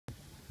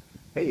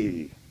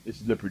Hey, this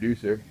is the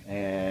producer,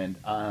 and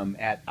I'm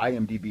at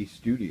IMDb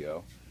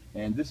Studio,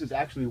 and this is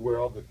actually where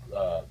all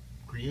the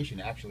creation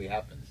actually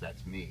happens.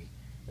 That's me.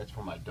 That's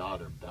for my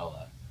daughter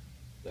Bella.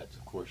 That's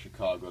of course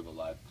Chicago, the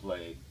live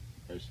play.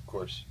 There's of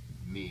course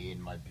me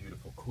and my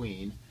beautiful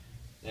queen,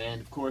 and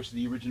of course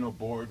the original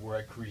board where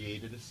I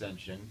created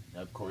Ascension.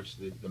 And of course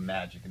the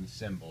magic and the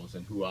symbols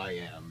and who I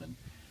am, and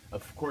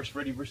of course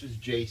Freddy versus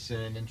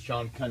Jason and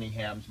Sean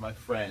Cunningham's my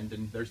friend,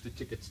 and there's the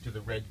tickets to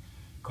the red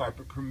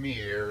carpet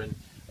premiere, and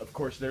of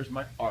course there's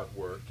my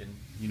artwork, and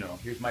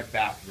here's my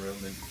bathroom,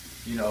 and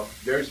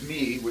there's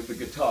me with the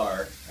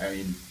guitar. I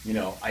mean,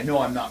 I know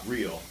I'm not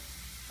real,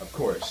 of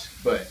course,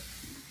 but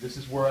this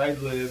is where I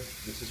live,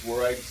 this is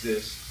where I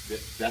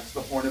exist. That's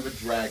the horn of a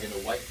dragon,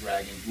 a white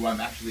dragon, who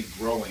I'm actually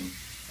growing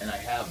and I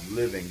have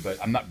living,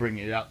 but I'm not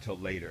bringing it out till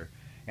later.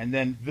 And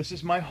then this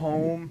is my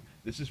home,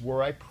 this is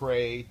where I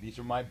pray, these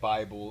are my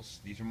Bibles,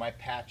 these are my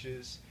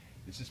patches,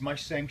 this is my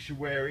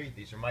sanctuary,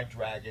 these are my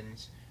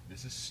dragons,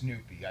 this is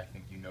Snoopy, I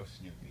think you know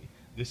Snoopy.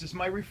 This is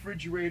my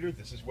refrigerator,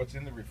 this is what's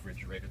in the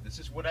refrigerator, this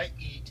is what I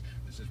eat,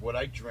 this is what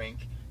I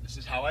drink, this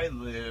is how I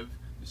live,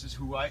 this is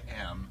who I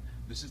am.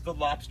 This is the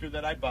lobster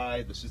that I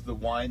buy. This is the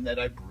wine that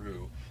I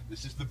brew.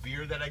 This is the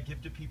beer that I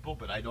give to people,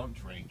 but I don't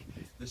drink.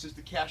 This is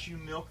the cashew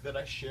milk that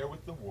I share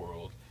with the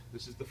world.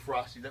 This is the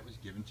Frosty that was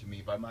given to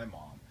me by my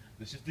mom.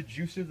 This is the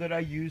juicer that I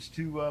use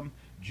to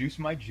juice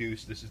my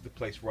juice. This is the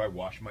place where I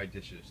wash my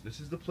dishes. This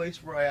is the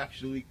place where I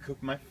actually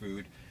cook my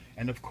food.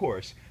 And of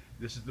course,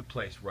 this is the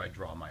place where I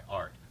draw my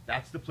art.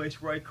 That's the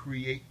place where I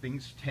create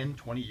things 10,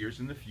 20 years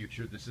in the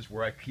future. This is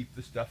where I keep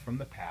the stuff from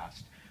the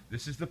past.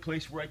 This is the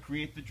place where I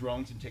create the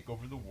drones and take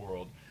over the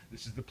world.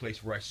 This is the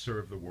place where I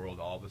serve the world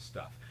all the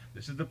stuff.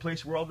 This is the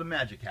place where all the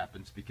magic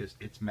happens, because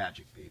it's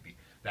magic, baby.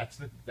 That's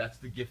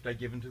the gift I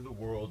give into the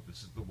world.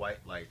 This is the white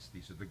lights.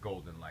 These are the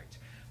golden lights.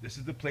 This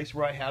is the place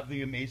where I have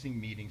the amazing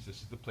meetings.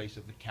 This is the place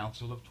of the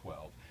Council of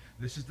 12.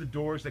 This is the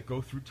doors that go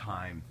through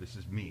time. This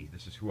is me.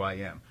 This is who I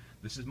am.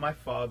 This is my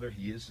father.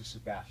 He is the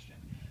Sebastian.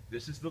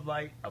 This is the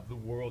light of the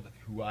world of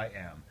who I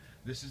am.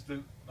 This is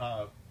the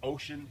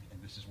ocean,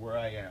 and this is where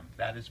I am.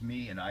 That is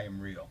me, and I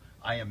am real.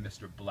 I am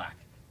Mr. Black.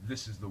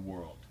 This is the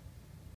world.